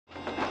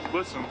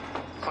Listen,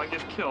 if I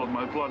get killed,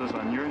 my blood is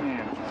on your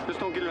hands. Just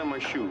don't get it on my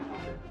shoe.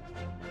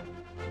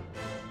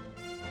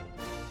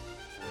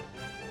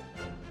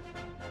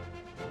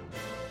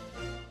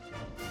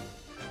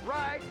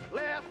 Right,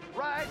 left,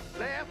 right,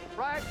 left,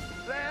 right,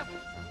 left.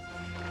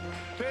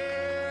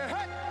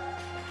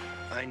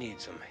 I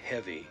need some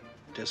heavy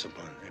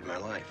discipline in my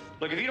life.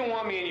 Look, if you don't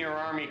want me in your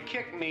army,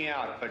 kick me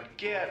out, but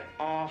get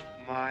off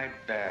my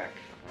back.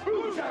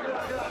 Boom,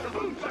 shakalaka,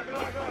 boom,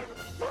 shakalaka.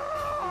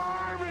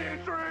 Army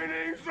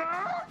training,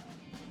 sir!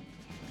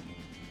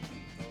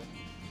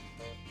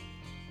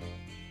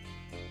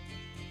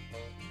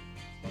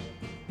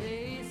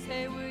 They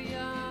say we're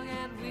young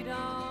and we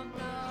don't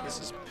know. This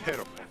is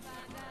pitiful.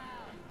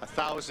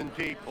 1,000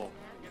 people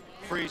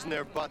freezing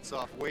their butts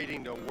off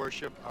waiting to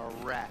worship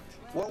a rat.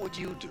 What would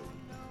you do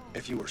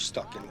if you were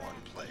stuck in one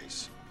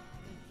place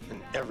and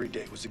every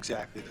day was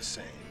exactly the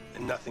same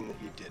and nothing that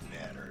you did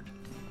mattered?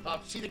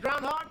 See the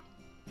groundhog?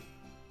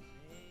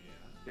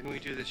 Didn't we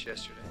do this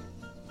yesterday?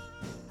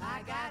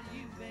 I got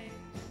you, babe.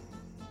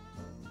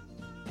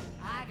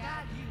 I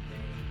got you,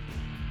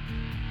 babe.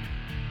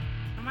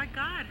 Oh my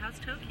God, how's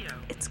Tokyo?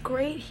 It's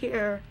great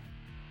here.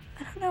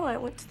 I don't know, I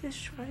went to this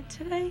shrine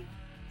today.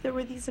 There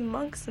were these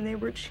monks and they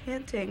were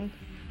chanting,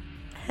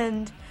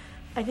 and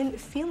I didn't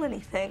feel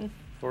anything.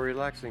 For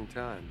relaxing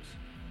times,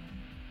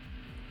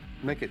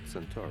 make it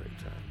Centauri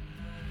time.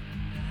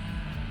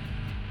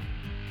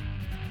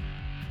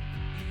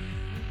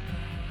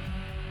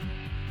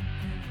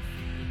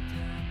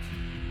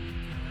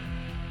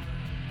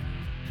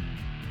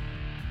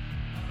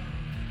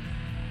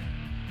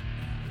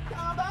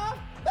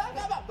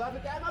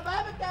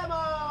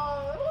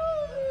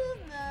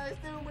 Nice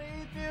to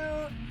meet you.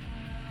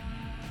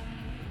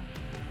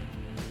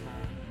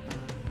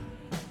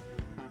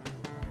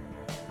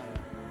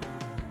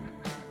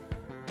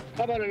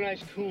 How about a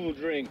nice cool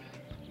drink?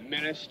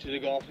 Menace to the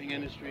golfing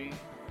industry.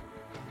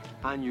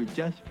 On your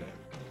deathbed,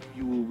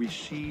 you will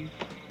receive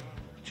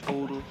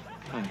total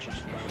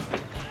consciousness.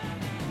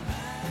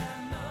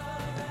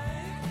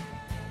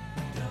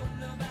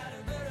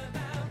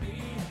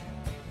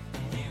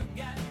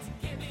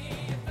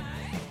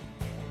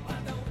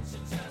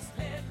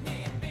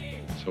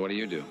 So what do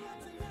you do?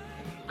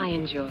 I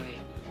enjoy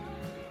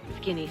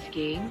skinny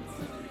skiing,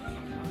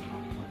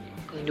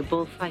 going to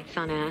bullfights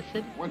on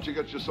acid. Once you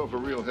get yourself a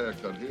real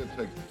haircut, here,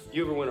 take it.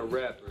 You ever want to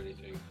rap or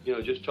anything? You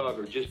know, just talk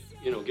or just,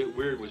 you know, get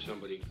weird with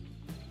somebody.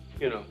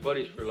 You know,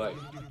 buddies for life.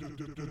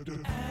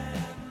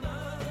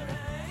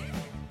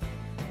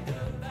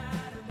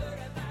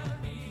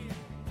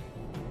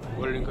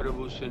 What an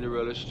incredible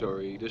Cinderella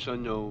story. This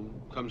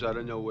unknown comes out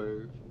of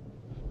nowhere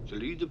to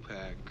lead the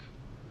pack.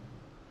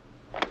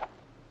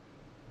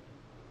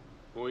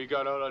 Well, you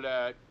got all of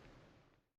that.